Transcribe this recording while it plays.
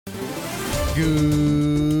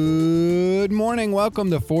Good morning.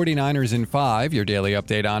 Welcome to 49ers in 5, your daily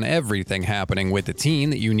update on everything happening with the team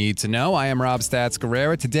that you need to know. I am Rob Stats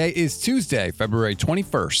Guerrera. Today is Tuesday, February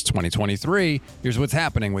 21st, 2023. Here's what's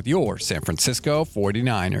happening with your San Francisco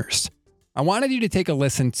 49ers. I wanted you to take a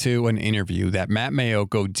listen to an interview that Matt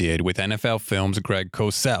Maiocco did with NFL Films' Greg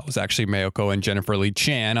Cosell. It was actually Maiocco and Jennifer Lee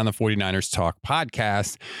Chan on the 49ers Talk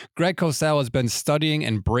podcast. Greg Cosell has been studying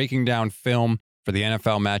and breaking down film for the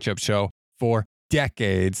NFL matchup show for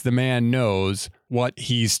decades. The man knows what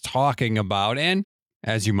he's talking about. And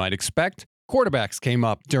as you might expect, quarterbacks came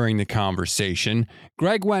up during the conversation.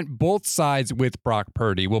 Greg went both sides with Brock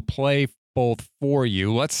Purdy. We'll play both for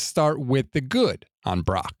you. Let's start with the good on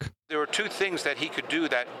Brock. There were two things that he could do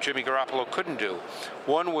that Jimmy Garoppolo couldn't do.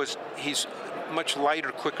 One was he's much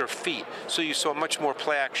lighter, quicker feet, so you saw much more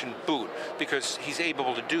play-action boot because he's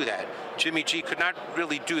able to do that. Jimmy G could not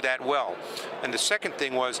really do that well. And the second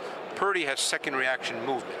thing was Purdy has second reaction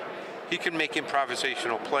movement. He can make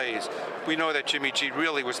improvisational plays. We know that Jimmy G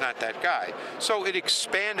really was not that guy. So it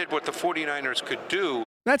expanded what the 49ers could do.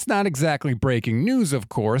 That's not exactly breaking news, of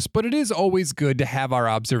course, but it is always good to have our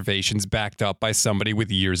observations backed up by somebody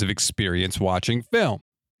with years of experience watching film.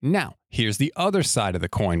 Now, here's the other side of the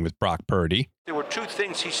coin with Brock Purdy. There were two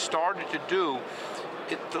things he started to do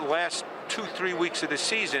in the last 2-3 weeks of the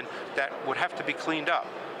season that would have to be cleaned up.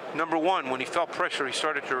 Number one, when he felt pressure, he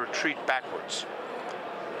started to retreat backwards.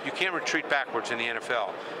 You can't retreat backwards in the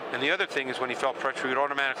NFL. And the other thing is when he felt pressure, he would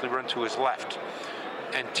automatically run to his left.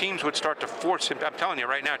 And teams would start to force him. I'm telling you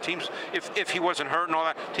right now, teams, if he wasn't hurt and all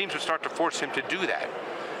that, teams would start to force him to do that.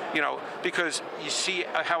 You know, because you see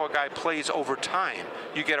how a guy plays over time.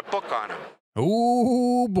 You get a book on him.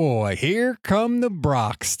 Oh boy, here come the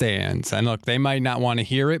Brock stands. And look, they might not want to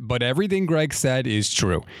hear it, but everything Greg said is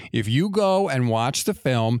true. If you go and watch the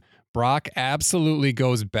film, Brock absolutely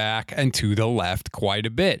goes back and to the left quite a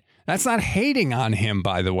bit. That's not hating on him,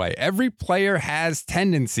 by the way. Every player has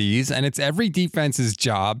tendencies, and it's every defense's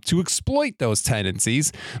job to exploit those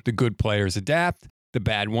tendencies. The good players adapt. The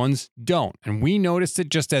bad ones don't. And we noticed it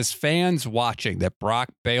just as fans watching that Brock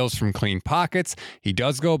bails from clean pockets. He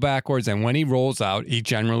does go backwards, and when he rolls out, he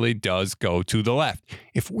generally does go to the left.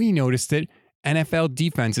 If we noticed it, NFL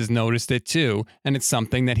defenses noticed it too, and it's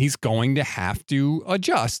something that he's going to have to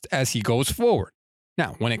adjust as he goes forward.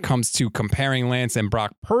 Now, when it comes to comparing Lance and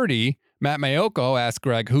Brock Purdy, Matt Maiocco asked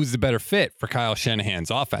Greg who's the better fit for Kyle Shanahan's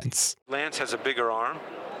offense. Lance has a bigger arm.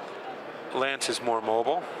 Lance is more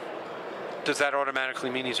mobile. Does that automatically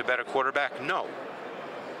mean he's a better quarterback? No.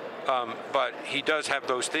 But he does have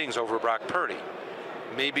those things over Brock Purdy.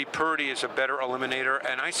 Maybe Purdy is a better eliminator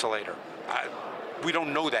and isolator. We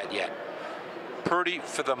don't know that yet. Purdy,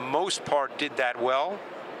 for the most part, did that well.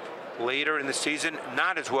 Later in the season,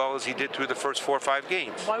 not as well as he did through the first 4 or 5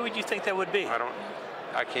 games. Why would you think that would be?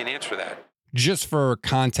 I can't answer that. Just for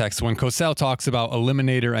context, when Cosell talks about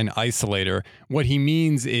eliminator and isolator, what he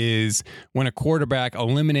means is when a quarterback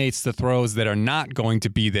eliminates the throws that are not going to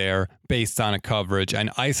be there based on a coverage and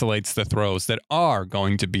isolates the throws that are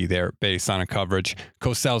going to be there based on a coverage.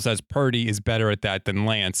 Cosell says Purdy is better at that than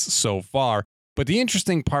Lance so far. But the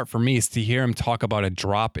interesting part for me is to hear him talk about a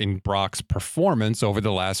drop in Brock's performance over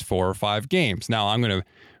the last 4 or 5 games. Now, I'm going to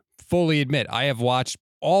fully admit I have watched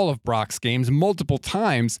all of Brock's games multiple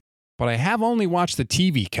times, but I have only watched the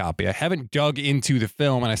TV copy. I haven't dug into the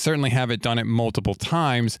film, and I certainly haven't done it multiple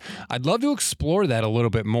times. I'd love to explore that a little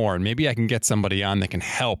bit more, and maybe I can get somebody on that can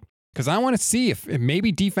help, because I want to see if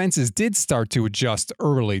maybe defenses did start to adjust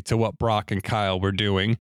early to what Brock and Kyle were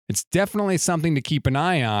doing. It's definitely something to keep an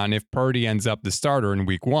eye on if Purdy ends up the starter in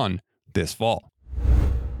Week 1 this fall.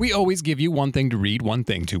 We always give you one thing to read, one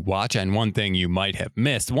thing to watch, and one thing you might have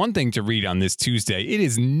missed. One thing to read on this Tuesday. It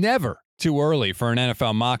is never too early for an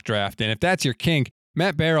NFL mock draft, and if that's your kink,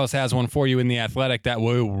 Matt Barrows has one for you in The Athletic that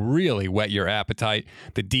will really whet your appetite.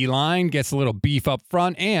 The D-line gets a little beef up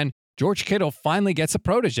front, and George Kittle finally gets a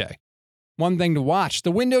protege. One thing to watch,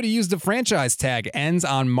 the window to use the franchise tag ends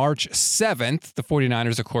on March 7th. The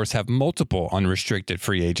 49ers, of course, have multiple unrestricted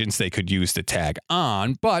free agents they could use the tag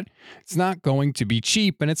on, but it's not going to be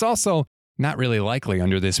cheap, and it's also not really likely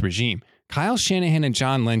under this regime. Kyle Shanahan and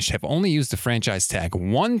John Lynch have only used the franchise tag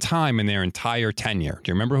one time in their entire tenure. Do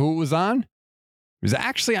you remember who it was on? It was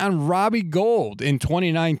actually on Robbie Gould in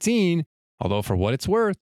 2019, although for what it's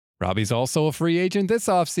worth, Robbie's also a free agent this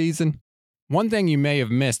offseason. One thing you may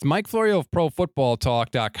have missed, Mike Florio of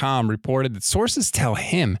ProFootballTalk.com reported that sources tell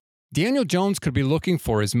him Daniel Jones could be looking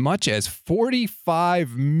for as much as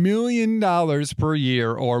 $45 million per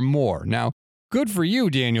year or more. Now, good for you,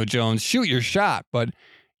 Daniel Jones. Shoot your shot, but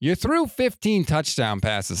You threw 15 touchdown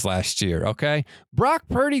passes last year, okay? Brock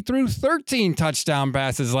Purdy threw 13 touchdown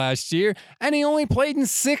passes last year, and he only played in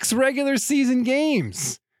 6 regular season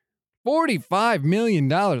games. $45 million.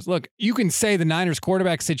 Look, you can say the Niners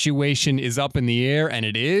quarterback situation is up in the air, and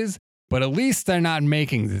it is, but at least they're not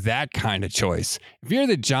making that kind of choice. If you're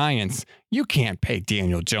the Giants, you can't pay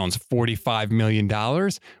Daniel Jones $45 million,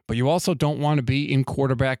 but you also don't want to be in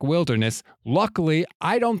quarterback wilderness. Luckily,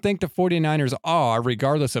 I don't think the 49ers are,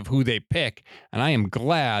 regardless of who they pick, and I am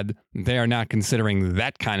glad they are not considering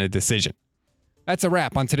that kind of decision. That's a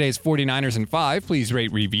wrap on today's 49ers in 5. Please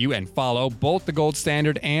rate, review, and follow both the Gold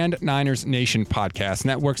Standard and Niners Nation podcast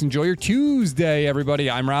networks. Enjoy your Tuesday, everybody.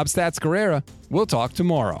 I'm Rob Stats Guerrera. We'll talk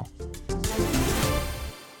tomorrow.